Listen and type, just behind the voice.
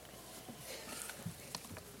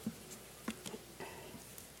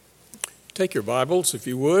Take your Bibles, if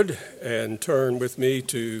you would, and turn with me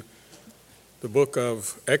to the book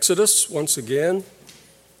of Exodus once again.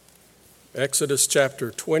 Exodus chapter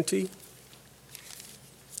 20.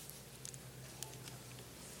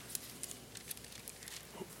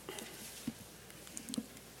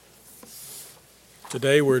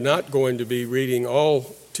 Today we're not going to be reading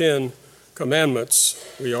all 10 commandments.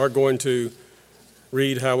 We are going to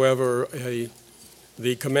read, however,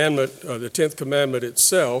 the 10th commandment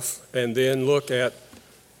itself, and then look at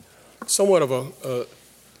somewhat of a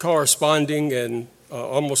corresponding and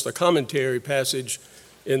almost a commentary passage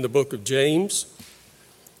in the book of James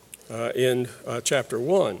in chapter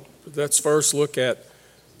 1. Let's first look at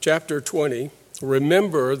chapter 20.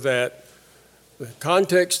 Remember that the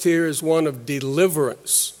context here is one of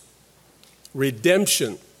deliverance,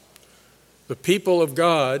 redemption. The people of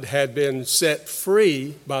God had been set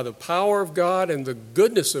free by the power of God and the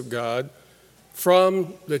goodness of God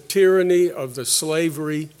from the tyranny of the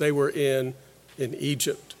slavery they were in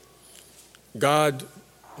Egypt. God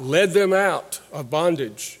led them out of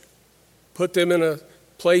bondage, put them in a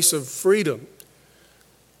place of freedom.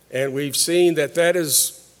 And we've seen that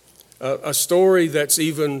is a story that's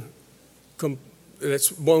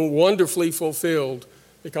wonderfully fulfilled,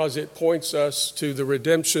 because it points us to the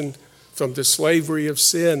redemption from the slavery of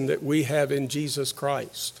sin that we have in Jesus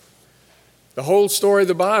Christ. The whole story of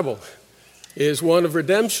the Bible is one of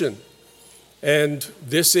redemption, and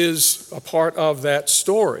this is a part of that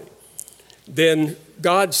story. Then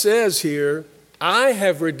God says here, I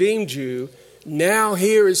have redeemed you. Now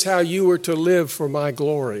here is how you are to live for my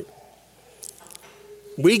glory.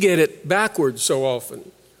 We get it backwards so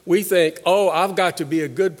often. We think, I've got to be a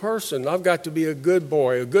good person. I've got to be a good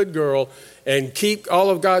boy, a good girl, and keep all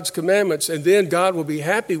of God's commandments, and then God will be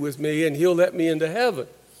happy with me and he'll let me into heaven.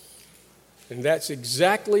 And that's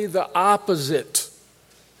exactly the opposite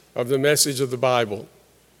of the message of the Bible.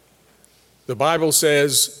 The Bible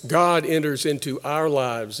says God enters into our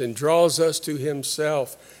lives and draws us to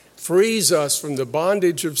himself, frees us from the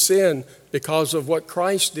bondage of sin because of what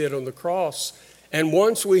Christ did on the cross. And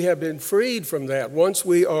once we have been freed from that, once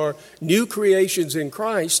we are new creations in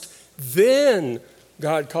Christ, then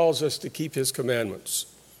God calls us to keep his commandments.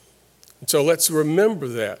 And so let's remember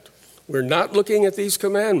that. We're not looking at these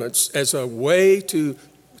commandments as a way to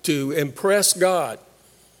impress God.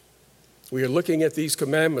 We are looking at these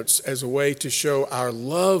commandments as a way to show our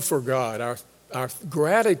love for God, our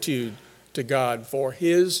gratitude to God for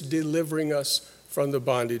his delivering us from the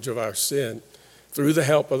bondage of our sin, through the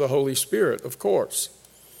help of the Holy Spirit, of course.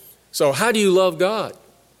 So how do you love God?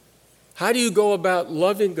 How do you go about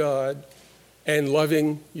loving God and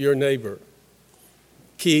loving your neighbor?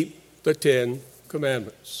 Keep the 10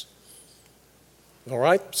 commandments. All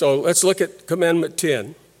right, so let's look at commandment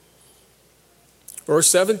 10. Verse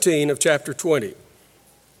 17 of chapter 20.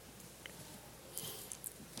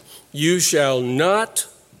 You shall not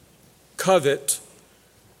covet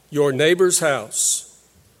your neighbor's house.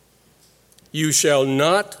 You shall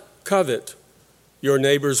not covet your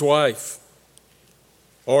neighbor's wife,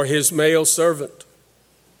 or his male servant,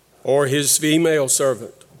 or his female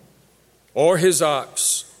servant, or his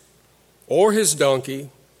ox, or his donkey,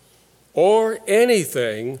 or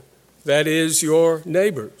anything that is your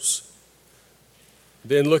neighbor's.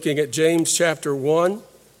 Then looking at James chapter 1,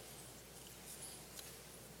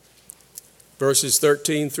 verses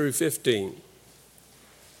 13 through 15.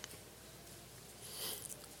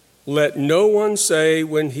 Let no one say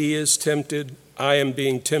when he is tempted, I am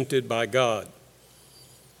being tempted by God.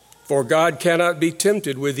 For God cannot be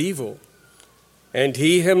tempted with evil, and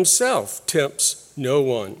he himself tempts no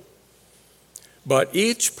one. But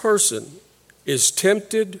each person is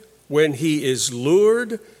tempted when he is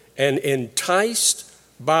lured and enticed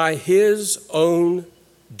by his own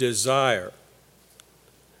desire.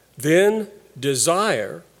 Then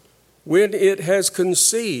desire, when it has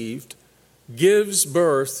conceived, gives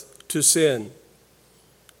birth to sin.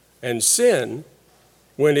 And sin,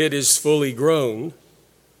 when it is fully grown,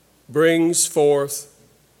 brings forth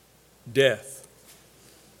death.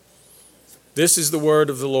 This is the word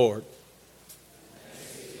of the Lord.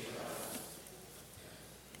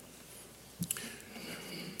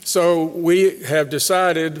 So we have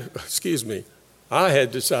decided, I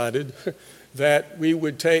had decided that we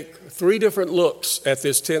would take 3 different looks at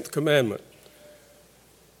this 10th commandment.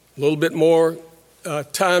 A little bit more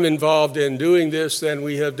time involved in doing this than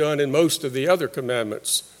we have done in most of the other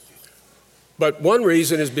commandments. But one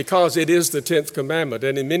reason is because it is the 10th commandment,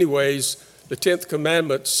 and in many ways, the 10th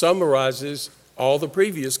commandment summarizes all the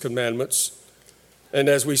previous commandments. And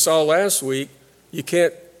as we saw last week, you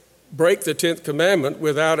can't break the 10th commandment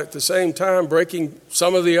without at the same time breaking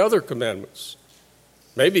some of the other commandments,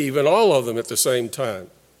 maybe even all of them at the same time.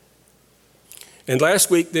 And last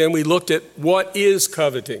week then we looked at what is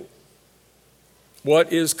coveting.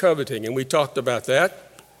 What is coveting? And we talked about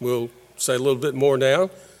that. We'll say a little bit more now.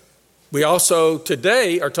 We also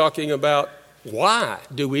today are talking about why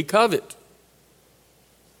do we covet?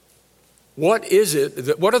 What is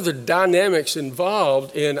it? What are the dynamics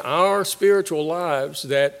involved in our spiritual lives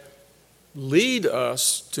that lead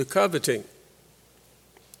us to coveting?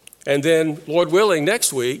 And then, Lord willing,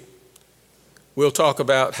 next week, we'll talk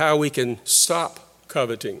about how we can stop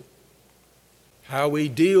coveting, how we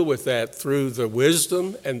deal with that through the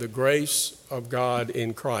wisdom and the grace of God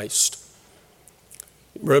in Christ.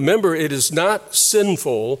 Remember, it is not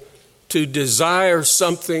sinful to desire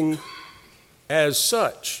something as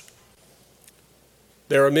such.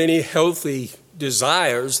 There are many healthy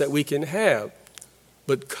desires that we can have,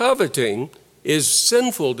 but coveting is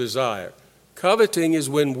sinful desire. Coveting is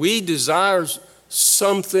when we desire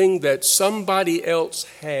something that somebody else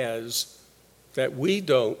has that we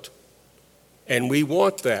don't, and we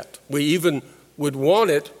want that. We even would want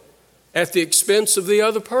it at the expense of the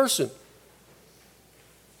other person.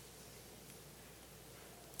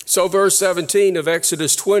 So verse 17 of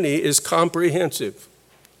Exodus 20 is comprehensive.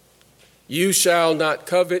 You shall not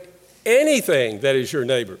covet anything that is your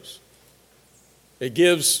neighbor's. It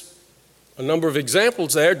gives a number of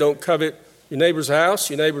examples there. Don't covet your neighbor's house,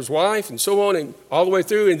 your neighbor's wife, and so on, and all the way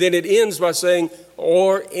through. And then it ends by saying,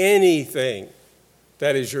 or anything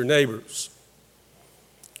that is your neighbor's.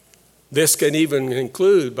 This can even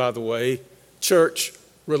include, by the way, church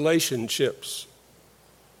relationships.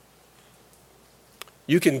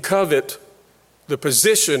 You can covet the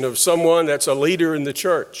position of someone that's a leader in the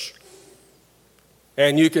church.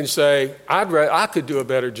 And you can say, I could do a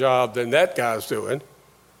better job than that guy's doing.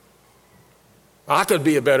 I could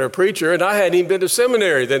be a better preacher, and I hadn't even been to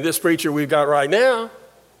seminary than this preacher we've got right now.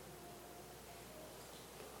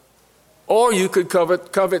 Or you could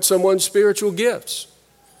covet someone's spiritual gifts.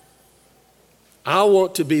 I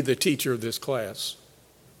want to be the teacher of this class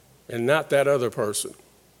and not that other person.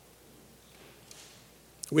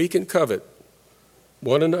 We can covet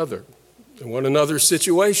one another and one another's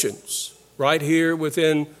situations right here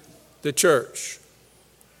within the church.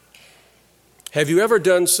 Have you ever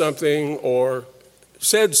done something or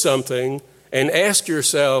said something and asked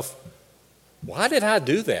yourself, why did I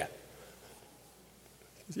do that?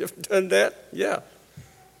 You ever done that? Yeah.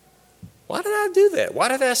 Why did I do that? Why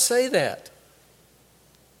did I say that?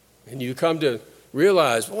 And you come to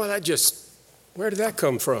realize, boy, where did that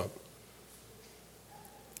come from?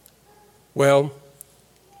 Well,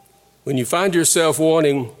 when you find yourself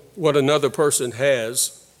wanting what another person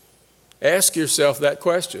has, ask yourself that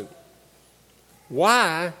question.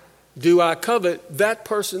 Why do I covet that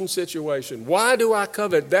person's situation? Why do I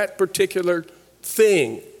covet that particular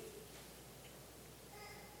thing?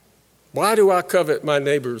 Why do I covet my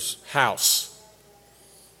neighbor's house?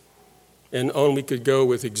 And on we could go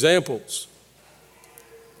with examples.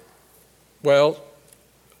 Well,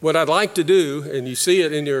 what I'd like to do, and you see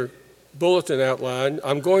it in your bulletin outline,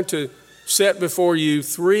 I'm going to set before you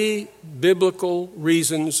 3 biblical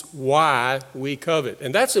reasons why we covet.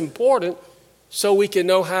 And that's important so we can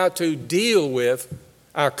know how to deal with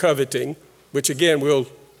our coveting, which again we'll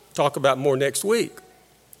talk about more next week.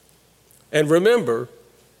 And remember,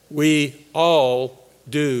 we all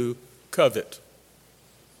do covet.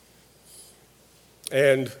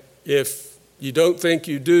 And if you don't think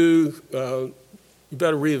you do, you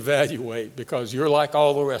better reevaluate, because you're like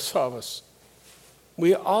all the rest of us.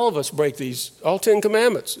 All of us break all 10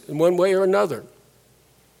 commandments in one way or another.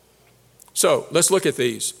 So let's look at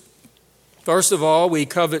these. First of all, we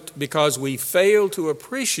covet because we fail to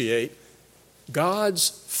appreciate God's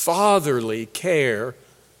fatherly care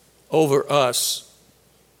over us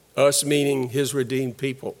meaning his redeemed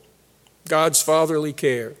people. God's fatherly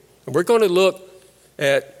care. And we're going to look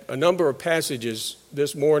at a number of passages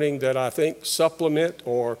this morning that I think supplement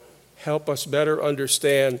or help us better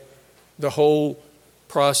understand the whole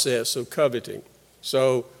process of coveting.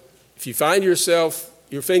 So if you find yourself,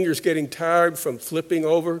 your fingers getting tired from flipping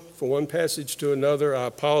over from one passage to another, I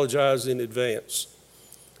apologize in advance.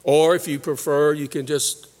 Or if you prefer, you can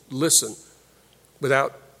just listen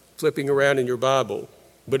without flipping around in your Bible.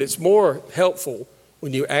 But it's more helpful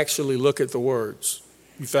when you actually look at the words.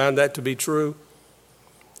 You find that to be true?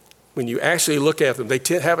 When you actually look at them, they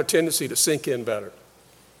have a tendency to sink in better.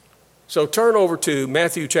 So turn over to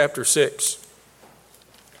Matthew chapter 6.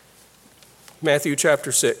 Matthew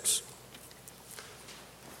chapter 6.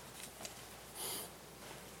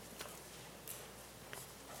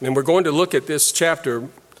 And we're going to look at this chapter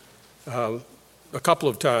a couple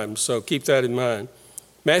of times, so keep that in mind.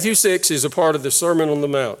 Matthew 6 is a part of the Sermon on the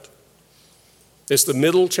Mount. It's the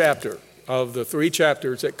middle chapter of the 3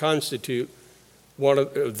 chapters that constitute one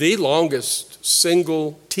of the longest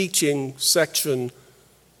single teaching section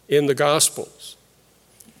in the Gospels.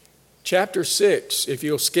 Chapter 6, if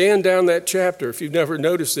you'll scan down that chapter, if you've never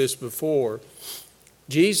noticed this before,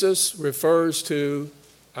 Jesus refers to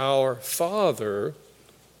our Father,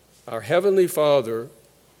 our Heavenly Father,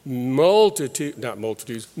 many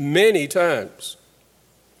times.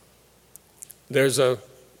 There's a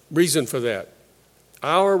reason for that.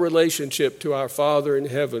 Our relationship to our Father in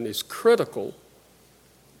heaven is critical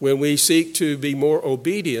when we seek to be more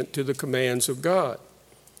obedient to the commands of God.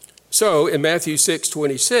 So in Matthew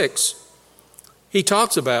 6:26, he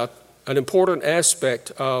talks about an important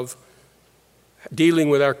aspect of dealing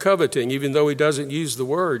with our coveting, even though he doesn't use the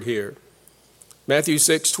word here. Matthew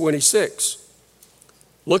 6:26.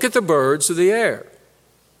 Look at the birds of the air.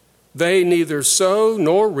 They neither sow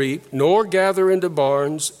nor reap nor gather into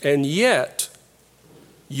barns, and yet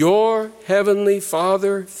your heavenly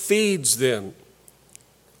Father feeds them.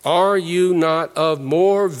 Are you not of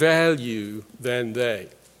more value than they?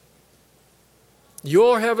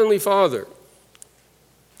 Your heavenly Father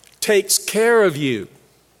takes care of you.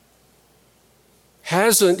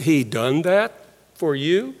 Hasn't he done that for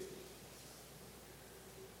you?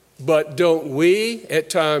 But don't we at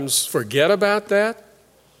times forget about that?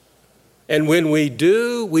 And when we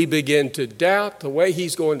do, we begin to doubt the way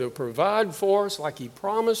he's going to provide for us like he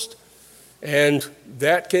promised, and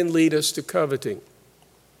that can lead us to coveting.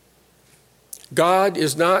 God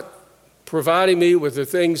is not providing me with the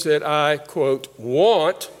things that I, quote,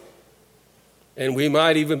 want, and we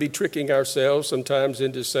might even be tricking ourselves sometimes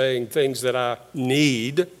into saying things that I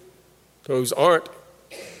need. Those aren't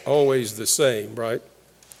always the same, right?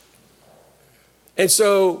 And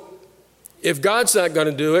so if God's not going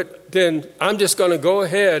to do it, then I'm just going to go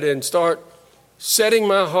ahead and start setting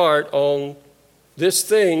my heart on this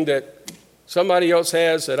thing that somebody else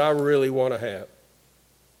has that I really want to have.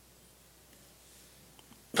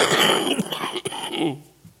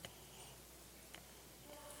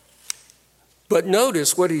 But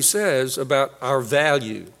notice what he says about our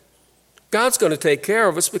value. God's going to take care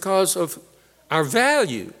of us because of our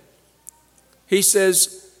value. He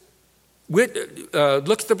says, look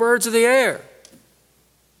at the birds of the air.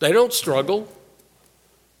 They don't struggle.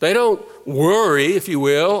 They don't worry, if you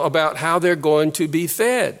will, about how they're going to be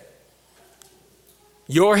fed.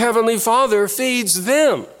 Your heavenly Father feeds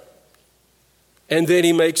them. And then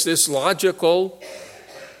he makes this logical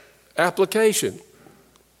application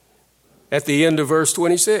at the end of verse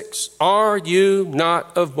 26. Are you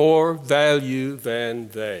not of more value than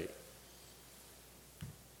they?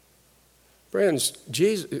 Friends,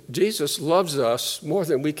 Jesus loves us more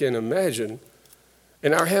than we can imagine.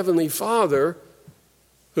 And our Heavenly Father,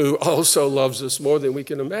 who also loves us more than we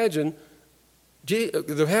can imagine,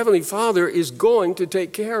 the Heavenly Father is going to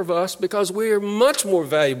take care of us because we are much more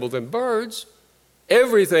valuable than birds.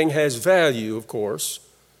 Everything has value, of course.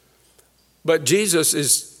 But Jesus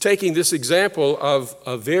is taking this example of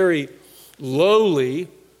a very lowly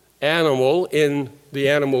animal in the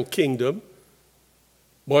animal kingdom,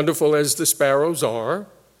 wonderful as the sparrows are.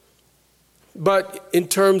 But in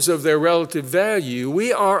terms of their relative value,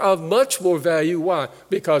 we are of much more value. Why?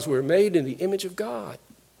 Because we're made in the image of God.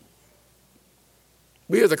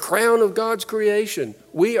 We are the crown of God's creation.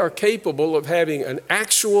 We are capable of having an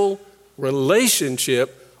actual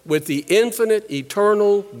relationship with the infinite,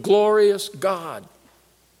 eternal, glorious God.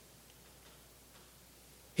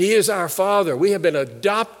 He is our Father. We have been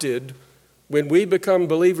adopted when we become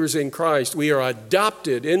believers in Christ. We are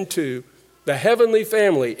adopted into the heavenly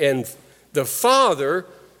family, and the Father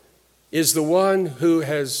is the one who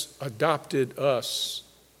has adopted us.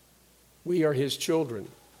 We are his children.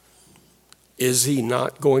 Is he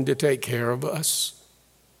not going to take care of us?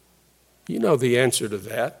 You know the answer to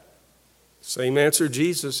that. Same answer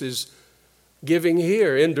Jesus is giving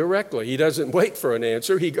here indirectly. He doesn't wait for an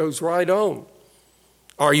answer. He goes right on.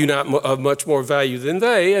 Are you not of much more value than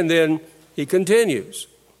they? And then he continues.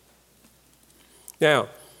 Now,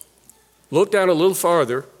 look down a little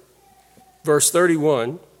farther, verse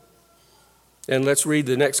 31, and let's read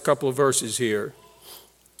the next couple of verses here.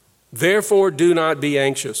 Therefore, do not be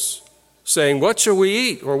anxious, saying, what shall we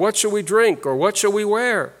eat, or what shall we drink, or what shall we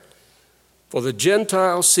wear? For the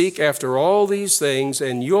Gentiles seek after all these things,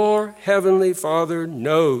 and your heavenly Father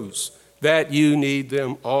knows that you need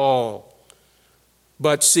them all.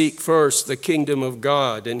 But seek first the kingdom of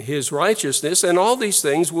God and his righteousness, and all these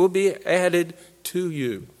things will be added to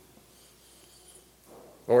you.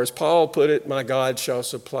 Or as Paul put it, my God shall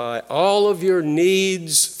supply all of your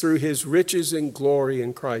needs through his riches and glory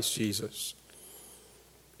in Christ Jesus.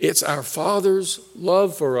 It's our Father's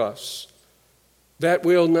love for us that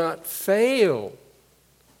will not fail.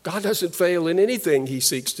 God doesn't fail in anything he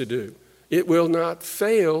seeks to do. It will not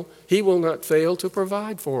fail. He will not fail to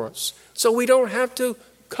provide for us. So we don't have to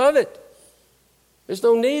covet. There's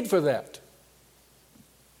no need for that.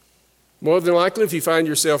 More than likely, if you find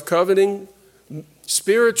yourself coveting,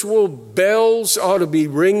 spiritual bells ought to be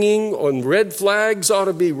ringing, and red flags ought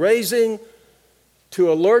to be raising to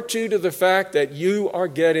alert you to the fact that you are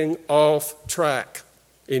getting off track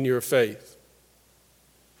in your faith.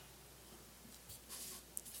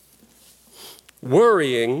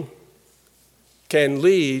 Worrying can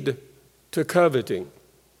lead to coveting.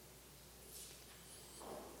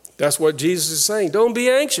 That's what Jesus is saying. Don't be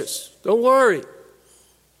anxious. Don't worry.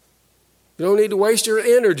 You don't need to waste your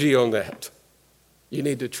energy on that. You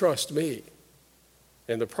need to trust me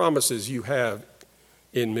and the promises you have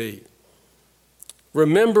in me.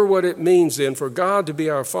 Remember what it means then for God to be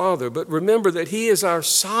our Father, but remember that he is our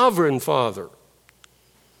sovereign Father.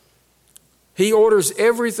 He orders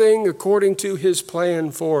everything according to his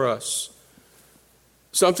plan for us.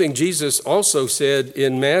 Something Jesus also said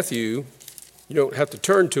in Matthew, you don't have to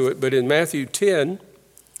turn to it, but in Matthew 10,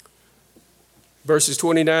 verses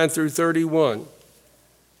 29 through 31.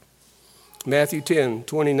 Matthew 10,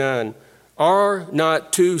 29. Are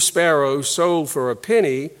not 2 sparrows sold for a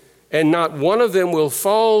penny, and not one of them will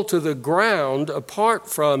fall to the ground apart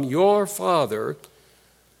from your Father?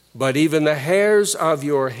 But even the hairs of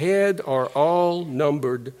your head are all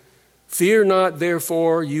numbered. Fear not,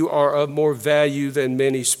 therefore, you are of more value than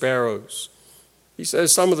many sparrows. He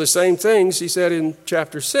says some of the same things he said in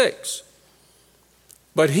chapter 6.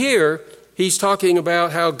 But here, he's talking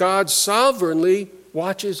about how God sovereignly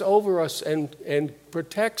watches over us and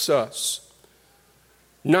protects us.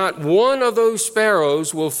 Not one of those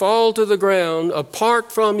sparrows will fall to the ground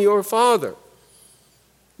apart from your Father.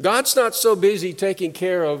 God's not so busy taking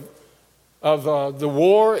care of the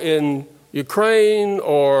war in Ukraine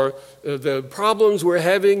or the problems we're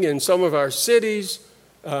having in some of our cities.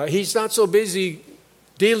 He's not so busy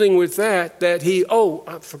dealing with that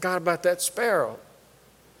I forgot about that sparrow.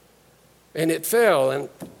 And it fell, and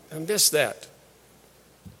I missed that.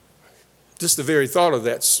 Just the very thought of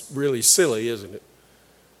that's really silly, isn't it?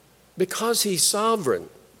 Because he's sovereign.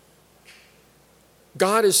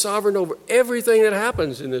 God is sovereign over everything that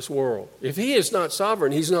happens in this world. If he is not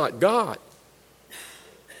sovereign, he's not God.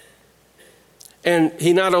 And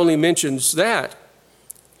he not only mentions that,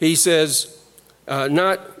 he says, verse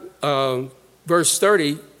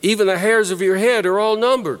 30, even the hairs of your head are all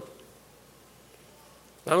numbered.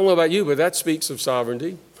 I don't know about you, but that speaks of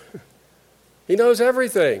sovereignty. He knows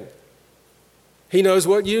everything. He knows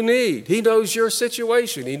what you need. He knows your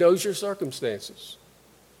situation. He knows your circumstances.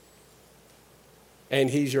 And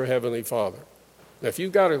he's your heavenly Father. Now, if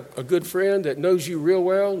you've got a good friend that knows you real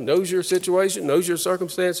well, knows your situation, knows your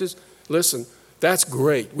circumstances, listen, that's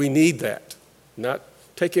great. We need that. Not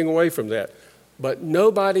taking away from that. But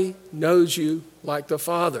nobody knows you like the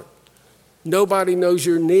Father. Nobody knows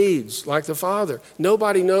your needs like the Father.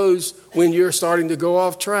 Nobody knows when you're starting to go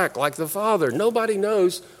off track like the Father. Nobody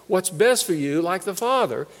knows what's best for you like the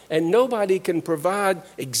Father. And nobody can provide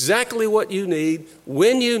exactly what you need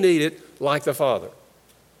when you need it like the Father.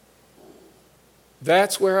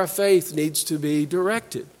 That's where our faith needs to be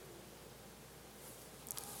directed.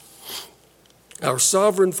 Our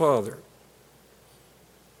sovereign Father.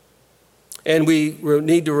 And we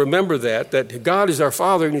need to remember that God is our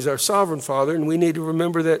Father and he's our sovereign Father, and we need to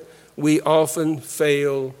remember that we often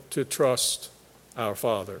fail to trust our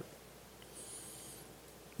Father.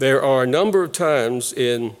 There are a number of times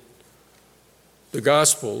in the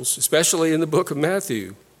Gospels, especially in the book of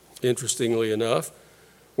Matthew, interestingly enough,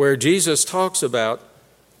 where Jesus talks about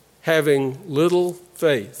having little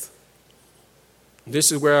faith.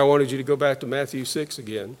 This is where I wanted you to go back to Matthew 6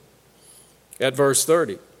 again, at verse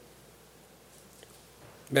 30.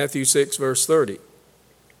 Matthew 6, verse 30.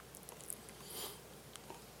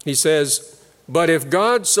 He says, but if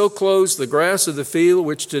God so clothes the grass of the field,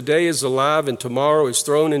 which today is alive and tomorrow is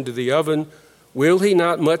thrown into the oven, will he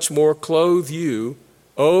not much more clothe you,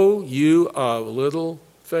 O you of little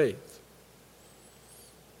faith?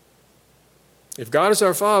 If God is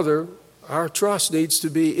our Father, our trust needs to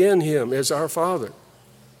be in him as our Father.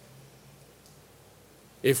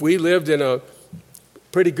 If we lived in a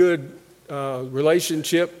pretty good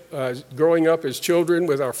relationship growing up as children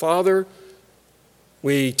with our Father,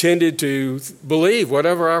 we tended to believe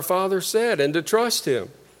whatever our Father said and to trust him.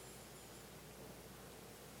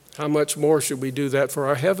 how much more should we do that for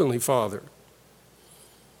our Heavenly Father?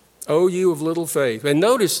 O you of little faith. And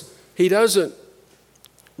notice, he doesn't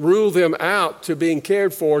rule them out to being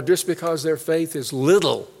cared for just because their faith is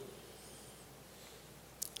little.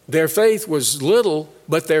 Their faith was little,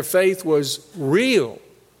 but their faith was real.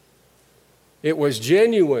 It was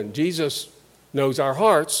genuine. Jesus knows our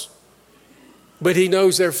hearts, but he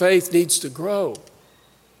knows their faith needs to grow.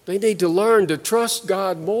 They need to learn to trust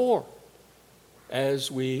God more,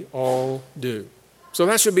 as we all do. So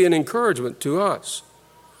that should be an encouragement to us.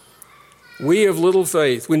 We of little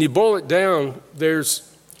faith. When you boil it down,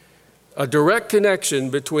 there's a direct connection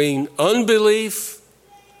between unbelief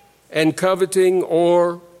and coveting,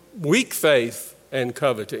 or weak faith and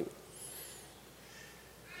coveting.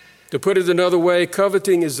 To put it another way,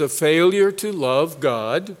 coveting is a failure to love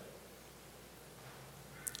God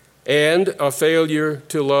and a failure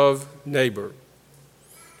to love neighbor.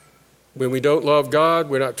 When we don't love God,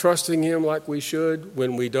 we're not trusting him like we should.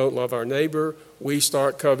 When we don't love our neighbor, we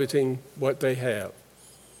start coveting what they have.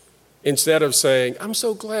 Instead of saying, I'm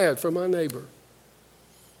so glad for my neighbor.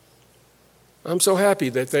 I'm so happy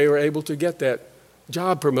that they were able to get that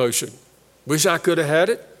job promotion. Wish I could have had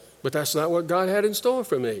it, but that's not what God had in store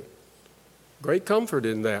for me. Great comfort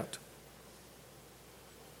in that.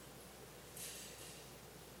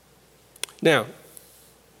 Now,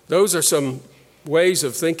 those are some ways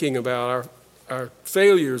of thinking about our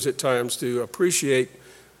failures at times to appreciate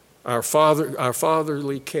our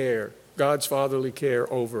fatherly care, God's fatherly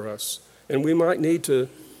care over us. And we might need to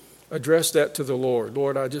address that to the Lord.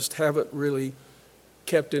 Lord, I just haven't really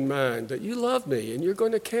kept in mind that you love me and you're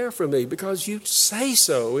going to care for me because you say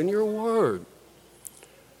so in your word.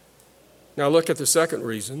 Now look at the second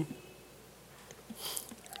reason.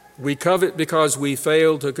 We covet because we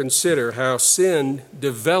fail to consider how sin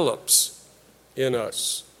develops in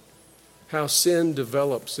us. How sin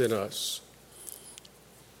develops in us.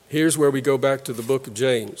 Here's where we go back to the book of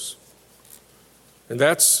James. And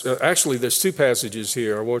that's, actually there's two passages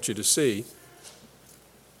here I want you to see.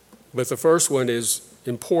 But the first one is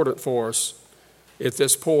important for us at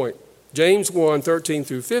this point. James 1, 13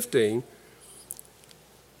 through 15,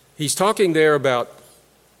 he's talking there about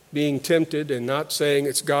being tempted and not saying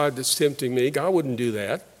it's God that's tempting me. God wouldn't do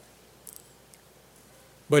that.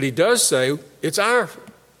 But he does say it's our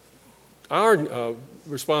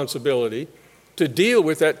responsibility to deal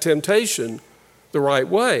with that temptation the right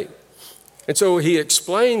way. And so he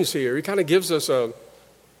explains here, he kind of gives us a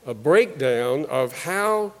breakdown of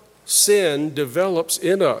how sin develops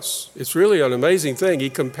in us. It's really an amazing thing. He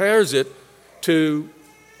compares it to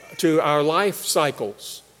our life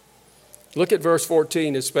cycles. Look at verse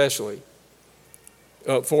 14 especially,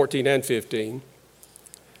 14 and 15.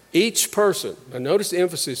 Each person, and notice the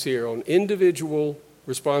emphasis here on individual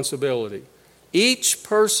responsibility. Each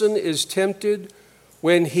person is tempted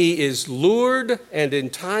when he is lured and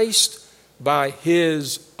enticed by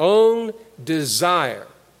his own desire.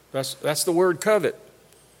 That's the word covet.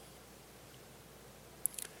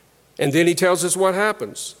 And then he tells us what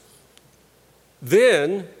happens.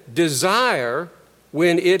 Then desire,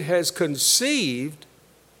 when it has conceived,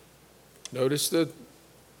 notice the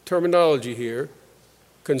terminology here,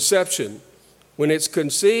 conception. When it's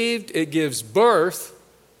conceived, it gives birth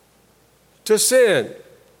to sin.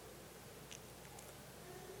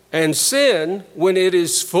 And sin, when it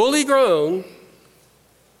is fully grown,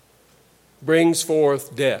 brings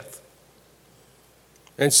forth death.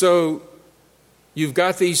 And so you've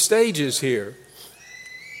got these stages here.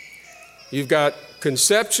 You've got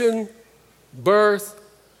conception, birth,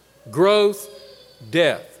 growth,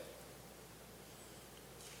 death.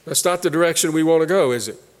 That's not the direction we want to go, is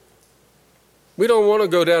it? We don't want to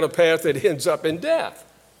go down a path that ends up in death.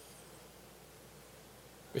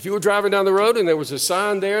 If you were driving down the road and there was a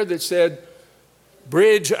sign there that said,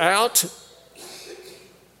 bridge out,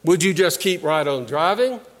 would you just keep right on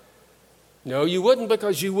driving? No, you wouldn't,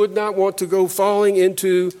 because you would not want to go falling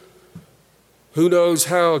into who knows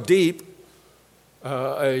how deep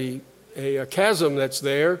a chasm that's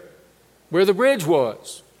there where the bridge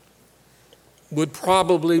was. Would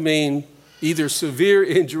probably mean either severe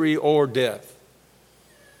injury or death.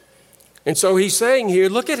 And so he's saying here,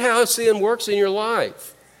 look at how sin works in your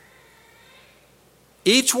life.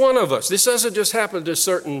 Each one of us, this doesn't just happen to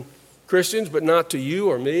certain Christians, but not to you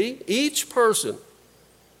or me. Each person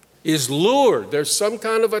is lured. There's some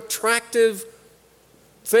kind of attractive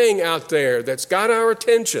thing out there that's got our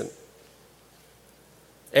attention.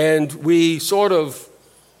 And we sort of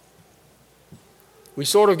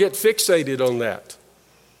get fixated on that.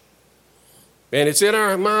 And it's in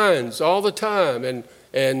our minds all the time. And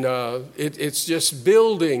it's just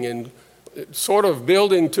building. And sort of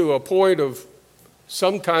building to a point of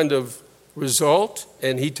some kind of result,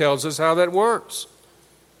 and he tells us how that works.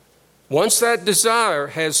 Once that desire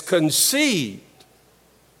has conceived,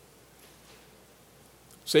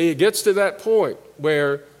 see, it gets to that point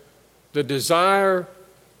where the desire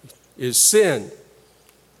is sin.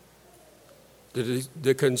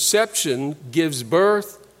 The conception gives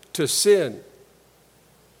birth to sin.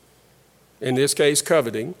 In this case,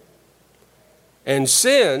 coveting. And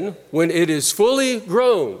sin, when it is fully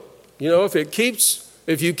grown,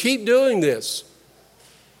 if you keep doing this,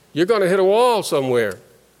 you're going to hit a wall somewhere,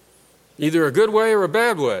 either a good way or a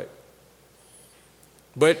bad way.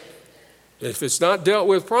 But if it's not dealt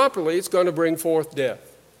with properly, it's going to bring forth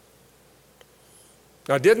death.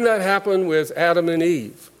 Now, didn't that happen with Adam and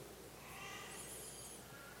Eve?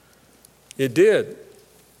 It did.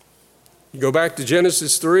 You go back to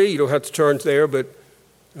Genesis 3, you don't have to turn there, but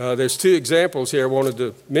there's two examples here I wanted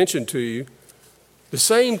to mention to you. The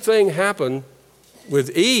same thing happened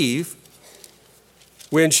with Eve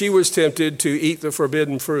when she was tempted to eat the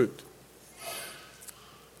forbidden fruit.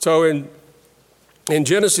 So in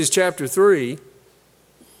Genesis chapter 3,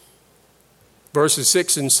 verses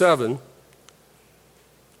 6 and 7,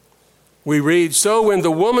 we read, "So when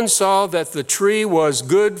the woman saw that the tree was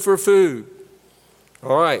good for food,"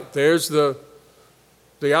 all right, there's the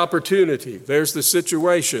opportunity, there's the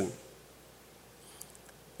situation.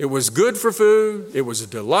 It was good for food, it was a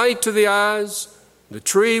delight to the eyes, the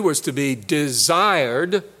tree was to be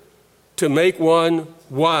desired to make one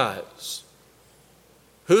wise.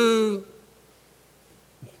 Who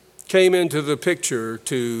came into the picture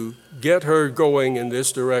to get her going in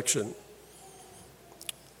this direction?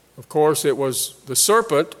 Of course, it was the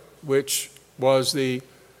serpent, which was the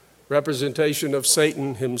representation of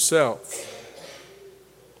Satan himself.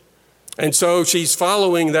 And so she's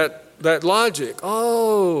following that logic.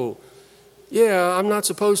 Oh, yeah, I'm not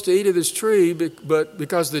supposed to eat of this tree, but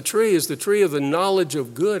because the tree is the tree of the knowledge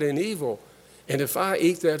of good and evil. And if I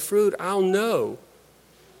eat that fruit, I'll know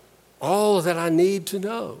all that I need to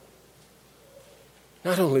know.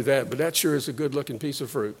 Not only that, but that sure is a good-looking piece of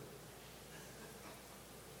fruit.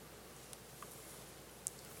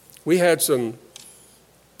 We had some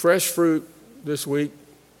fresh fruit this week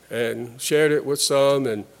and shared it with some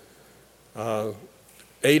and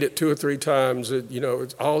ate it 2 or 3 times.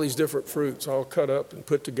 It's all these different fruits all cut up and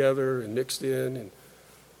put together and mixed in.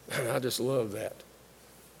 And I just love that.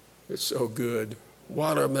 It's so good.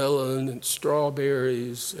 Watermelon and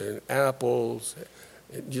strawberries and apples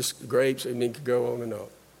and just grapes. Could go on and on.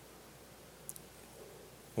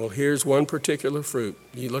 Well, here's one particular fruit.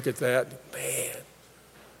 You look at that, man,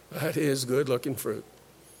 that is good-looking fruit.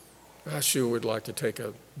 I sure would like to take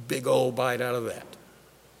a big old bite out of that.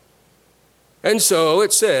 And so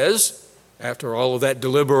it says, after all of that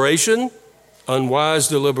deliberation, unwise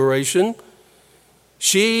deliberation,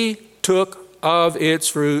 she took of its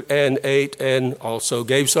fruit and ate, and also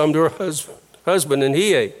gave some to her husband, and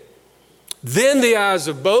he ate. Then the eyes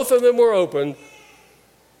of both of them were opened.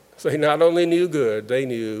 They not only knew good, they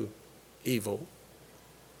knew evil.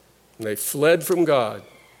 And they fled from God.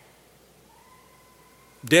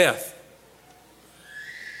 Death.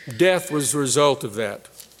 Death was the result of that.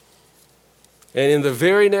 And in the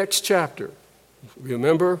very next chapter,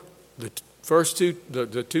 remember the first two,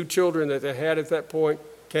 the two children that they had at that point,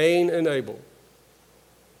 Cain and Abel.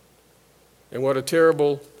 And what a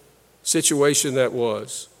terrible situation that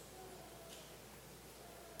was.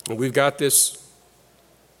 And we've got this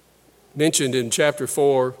mentioned in chapter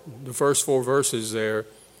 4, the first 4 verses there.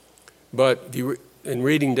 But in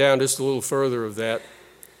reading down just a little further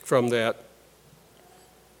from that,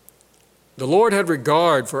 the Lord had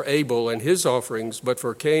regard for Abel and his offerings, but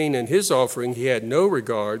for Cain and his offering he had no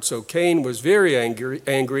regard. So Cain was very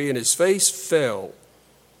angry, and his face fell.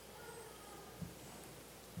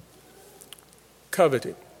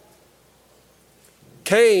 Coveting.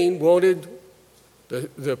 Cain wanted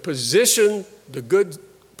the position, the good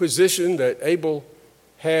position that Abel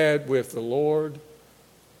had with the Lord.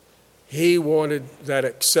 He wanted that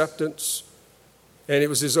acceptance, and it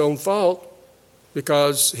was his own fault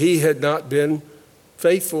because he had not been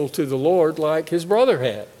faithful to the Lord like his brother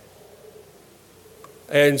had.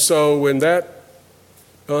 And so when that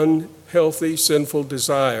unhealthy, sinful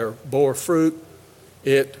desire bore fruit,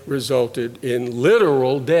 it resulted in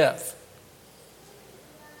literal death.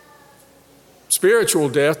 Spiritual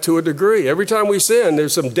death to a degree. Every time we sin,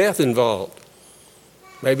 there's some death involved.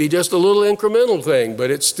 Maybe just a little incremental thing, but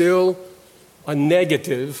it's still a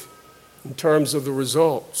negative in terms of the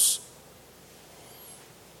results.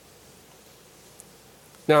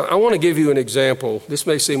 Now, I want to give you an example. This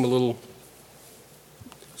may seem a little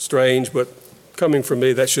strange, but coming from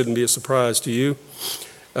me, that shouldn't be a surprise to you.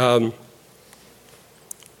 A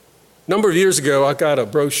number of years ago, I got a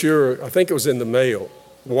brochure. I think it was in the mail.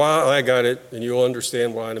 Why I got it, and you'll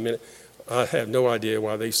understand why in a minute. I have no idea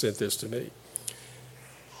why they sent this to me.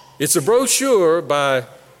 It's a brochure by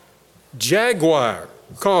Jaguar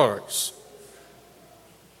Cars.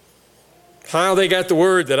 How they got the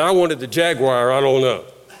word that I wanted the Jaguar, I don't know.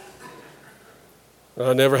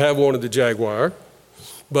 I never have wanted the Jaguar.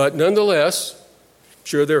 But nonetheless,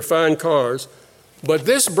 sure, they're fine cars. But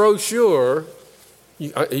this brochure,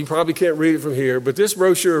 you probably can't read it from here, but this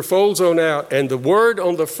brochure folds on out, and the word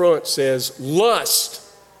on the front says lust.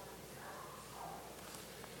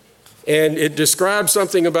 And it describes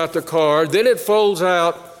something about the car. Then it folds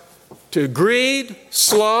out to greed,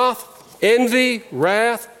 sloth, envy,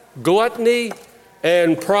 wrath, gluttony,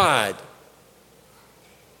 and pride.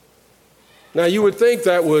 Now, you would think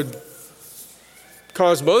that would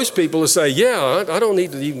cause most people to say, yeah, I don't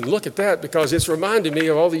need to even look at that because it's reminding me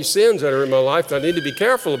of all these sins that are in my life that I need to be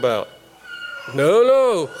careful about.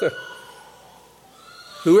 No.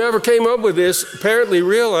 Whoever came up with this apparently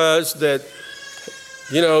realized that,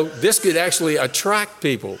 this could actually attract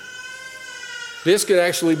people. This could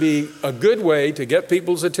actually be a good way to get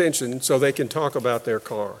people's attention so they can talk about their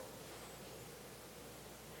car.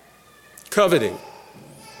 Coveting.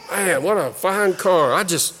 Man, what a fine car.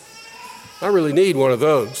 I really need one of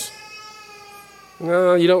those.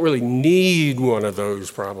 No, you don't really need one of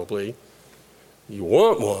those probably. You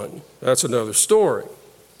want one. That's another story.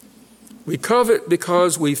 We covet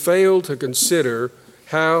because we fail to consider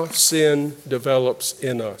how sin develops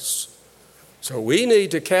in us. So we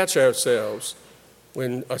need to catch ourselves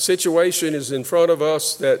when a situation is in front of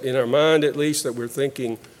us that, in our mind at least, that we're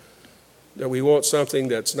thinking that we want something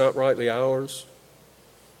that's not rightly ours,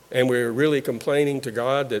 and we're really complaining to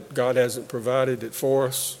God that God hasn't provided it for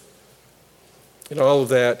us, and all of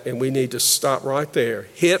that, and we need to stop right there.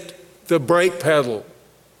 Hit the brake pedal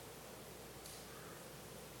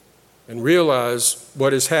and realize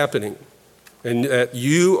what is happening, and that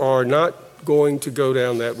you are not going to go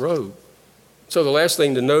down that road. So the last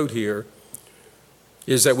thing to note here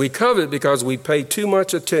is that we covet because we pay too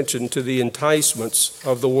much attention to the enticements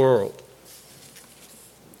of the world.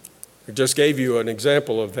 I just gave you an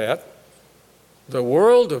example of that. The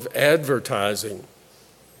world of advertising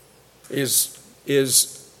is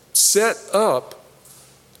set up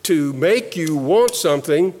to make you want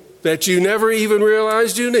something that you never even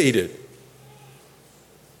realized you needed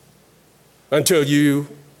until you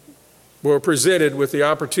were presented with the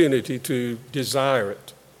opportunity to desire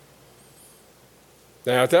it.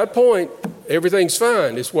 Now, at that point, everything's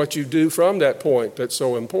fine. It's what you do from that point that's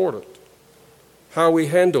so important. How we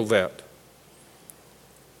handle that.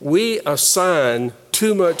 We assign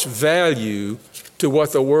too much value to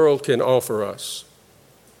what the world can offer us.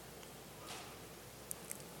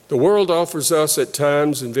 The world offers us at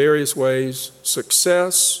times in various ways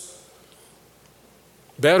success,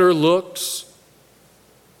 better looks,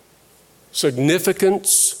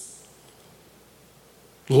 significance,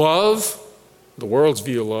 love, the world's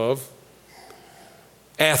view of love,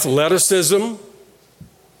 athleticism,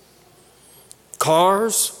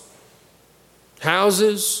 cars,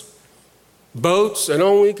 houses, boats, and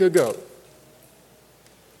on we could go.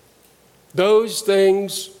 Those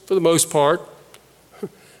things, for the most part,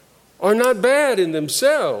 are not bad in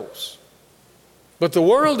themselves. But the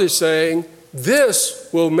world is saying, this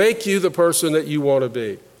will make you the person that you want to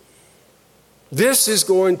be. This is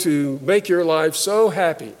going to make your life so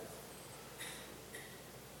happy,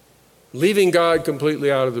 leaving God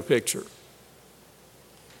completely out of the picture.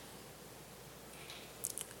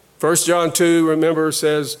 1 John 2, remember,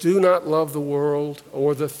 says, do not love the world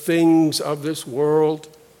or the things of this world.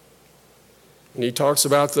 And he talks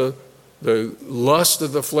about the lust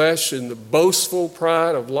of the flesh and the boastful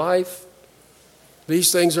pride of life.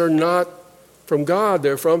 These things are not from God.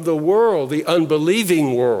 They're from the world, the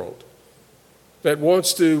unbelieving world that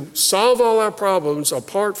wants to solve all our problems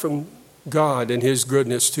apart from God and his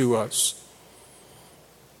goodness to us.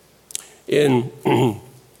 In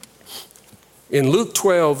Luke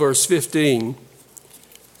 12, verse 15,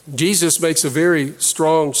 Jesus makes a very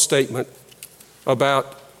strong statement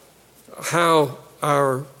about how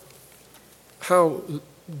the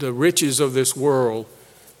riches of this world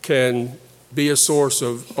can be a source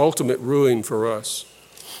of ultimate ruin for us.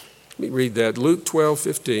 Let me read that. Luke 12,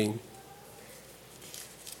 15.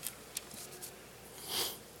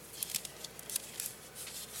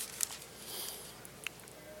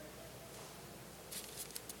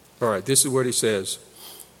 All right, this is what he says.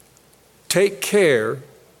 Take care,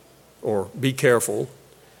 or be careful,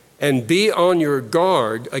 and be on your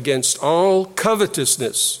guard against all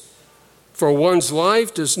covetousness, for one's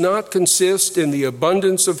life does not consist in the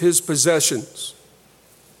abundance of his possessions.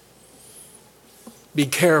 Be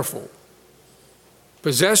careful.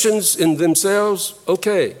 Possessions in themselves,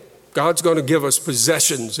 okay. God's going to give us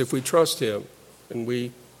possessions if we trust him and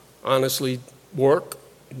we honestly work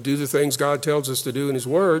and do the things God tells us to do in his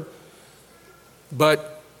word.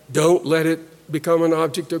 But don't let it become an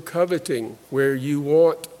object of coveting where you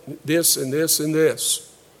want this and this and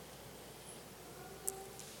this.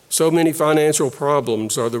 So many financial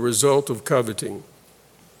problems are the result of coveting.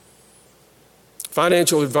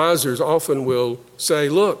 Financial advisors often will say,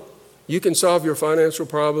 look, you can solve your financial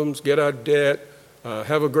problems, get out of debt,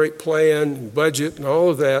 have a great plan, budget, and all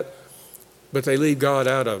of that, but they leave God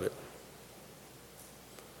out of it.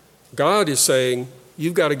 God is saying,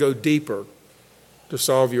 you've got to go deeper to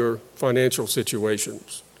solve your financial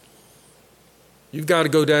situations. You've got to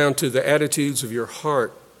go down to the attitudes of your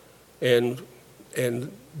heart and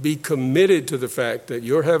be committed to the fact that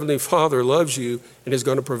your Heavenly Father loves you and is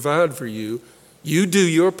going to provide for you. You do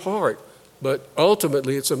your part, but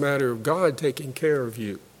ultimately it's a matter of God taking care of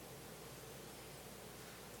you.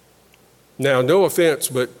 Now, no offense,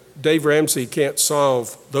 but Dave Ramsey can't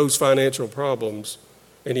solve those financial problems,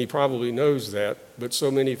 and he probably knows that, but so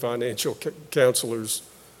many financial counselors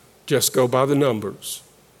just go by the numbers.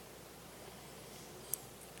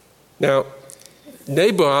 Now,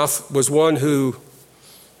 Naboth was one who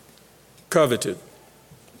coveted.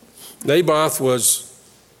 Naboth was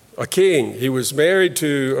a king. He was married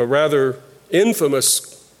to a rather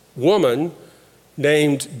infamous woman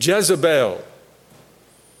named Jezebel.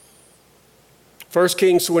 1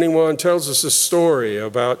 Kings 21 tells us a story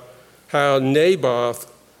about how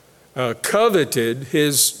Naboth coveted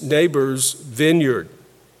his neighbor's vineyard.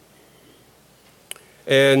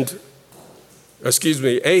 And,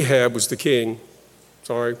 Ahab was the king.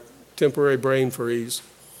 Sorry, temporary brain freeze.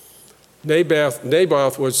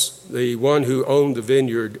 Naboth was the one who owned the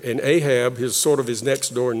vineyard, and Ahab, his next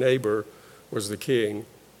door neighbor, was the king.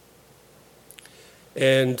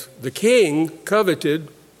 And the king coveted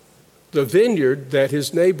the vineyard that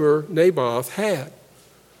his neighbor Naboth had.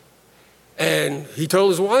 And he told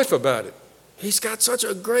his wife about it. He's got such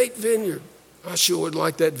a great vineyard. I sure would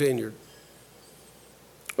like that vineyard.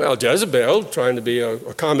 Well, Jezebel, trying to be an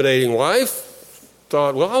accommodating wife,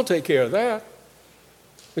 thought, well, I'll take care of that.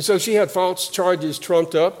 And so she had false charges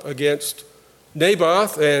trumped up against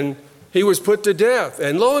Naboth, and he was put to death.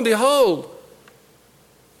 And lo and behold,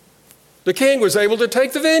 the king was able to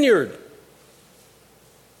take the vineyard.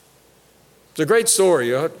 It's a great story.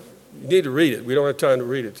 You need to read it. We don't have time to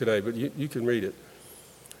read it today, but you can read it.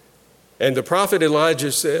 And the prophet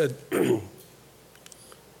Elijah said,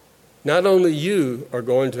 not only you are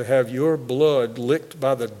going to have your blood licked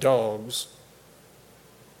by the dogs,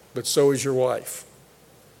 but so is your wife.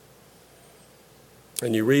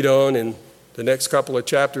 And you read on in the next couple of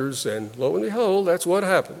chapters, and lo and behold, that's what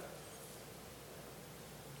happened.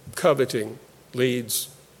 Coveting leads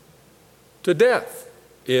to death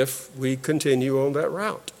if we continue on that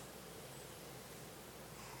route.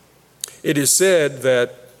 It is said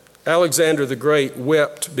that Alexander the Great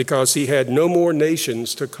wept because he had no more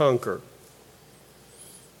nations to conquer.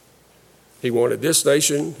 He wanted this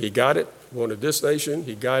nation, he got it. He wanted this nation,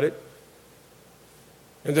 he got it.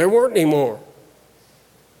 And there weren't any more.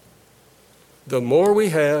 The more we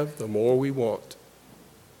have, the more we want.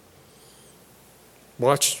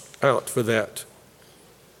 Watch out for that.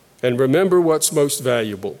 And remember what's most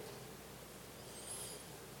valuable.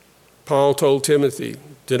 Paul told Timothy,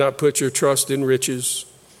 do not put your trust in riches.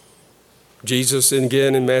 Jesus,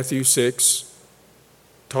 again in Matthew 6,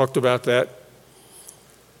 talked about that.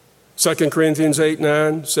 2 Corinthians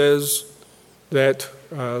 8:9 says that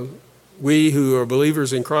we who are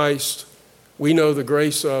believers in Christ, we know the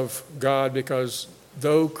grace of God because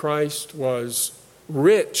though Christ was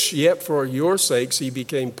rich, yet for your sakes he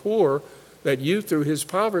became poor, that you through his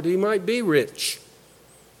poverty might be rich.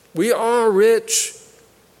 We are rich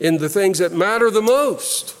in the things that matter the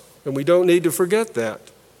most, and we don't need to forget that.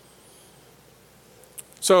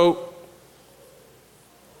 So,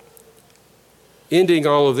 ending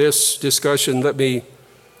all of this discussion, let me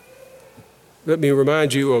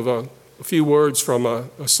remind you of a few words from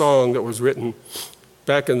a song that was written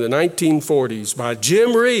back in the 1940s by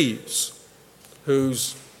Jim Reeves,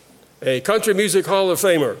 who's a country music Hall of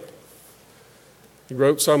Famer. He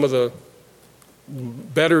wrote some of the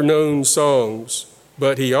better known songs,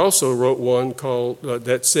 but he also wrote one called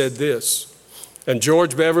that said this. And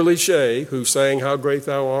George Beverly Shea, who sang How Great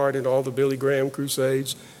Thou Art in all the Billy Graham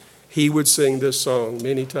crusades, he would sing this song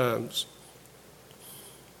many times.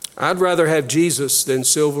 I'd rather have Jesus than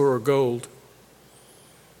silver or gold.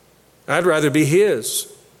 I'd rather be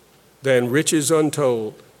his than riches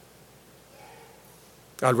untold.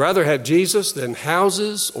 I'd rather have Jesus than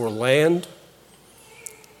houses or land.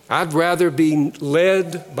 I'd rather be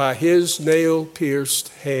led by his nail-pierced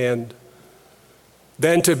hand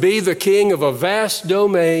than to be the king of a vast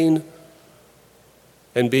domain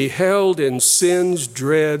and be held in sin's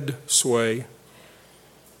dread sway.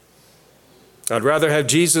 I'd rather have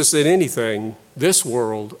Jesus than anything this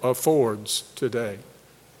world affords today.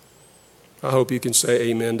 I hope you can say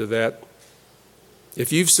amen to that.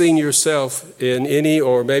 If you've seen yourself in any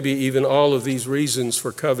or maybe even all of these reasons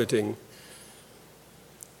for coveting,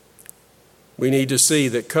 we need to see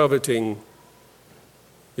that coveting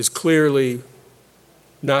is clearly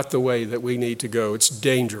not the way that we need to go. It's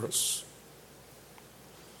dangerous.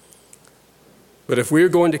 But if we're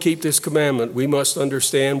going to keep this commandment, we must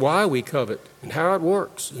understand why we covet and how it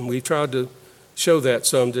works. And we've tried to show that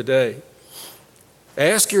some today.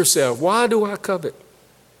 Ask yourself, why do I covet?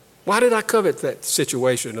 Why did I covet that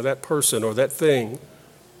situation or that person or that thing?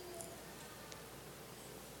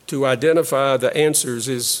 To identify the answers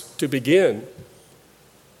is to begin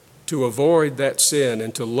to avoid that sin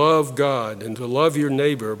and to love God and to love your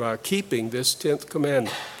neighbor by keeping this 10th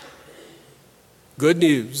commandment. Good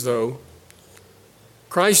news, though.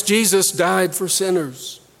 Christ Jesus died for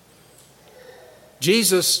sinners.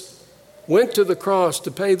 Jesus went to the cross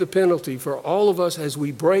to pay the penalty for all of us as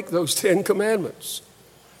we break those 10 commandments.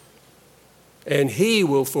 And he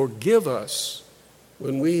will forgive us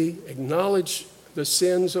when we acknowledge the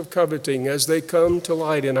sins of coveting as they come to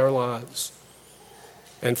light in our lives,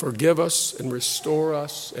 and forgive us and restore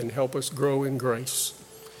us and help us grow in grace.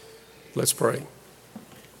 Let's pray.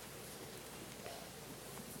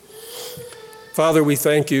 Father, we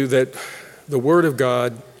thank you that the Word of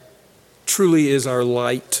God truly is our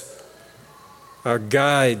light, our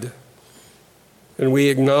guide. And we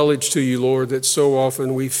acknowledge to you, Lord, that so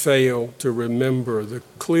often we fail to remember the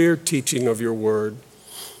clear teaching of your Word.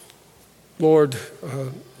 Lord,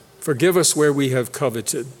 forgive us where we have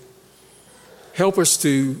coveted. Help us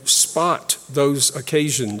to spot those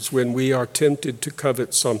occasions when we are tempted to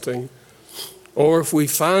covet something, or if we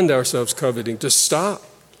find ourselves coveting, to stop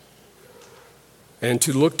and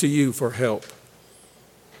to look to you for help.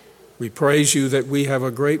 We praise you that we have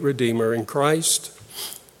a great Redeemer in Christ.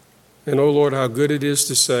 And, oh Lord, how good it is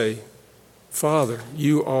to say, Father,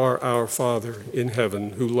 you are our Father in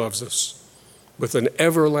heaven who loves us with an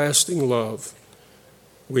everlasting love.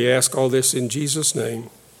 We ask all this in Jesus' name.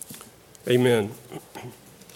 Amen.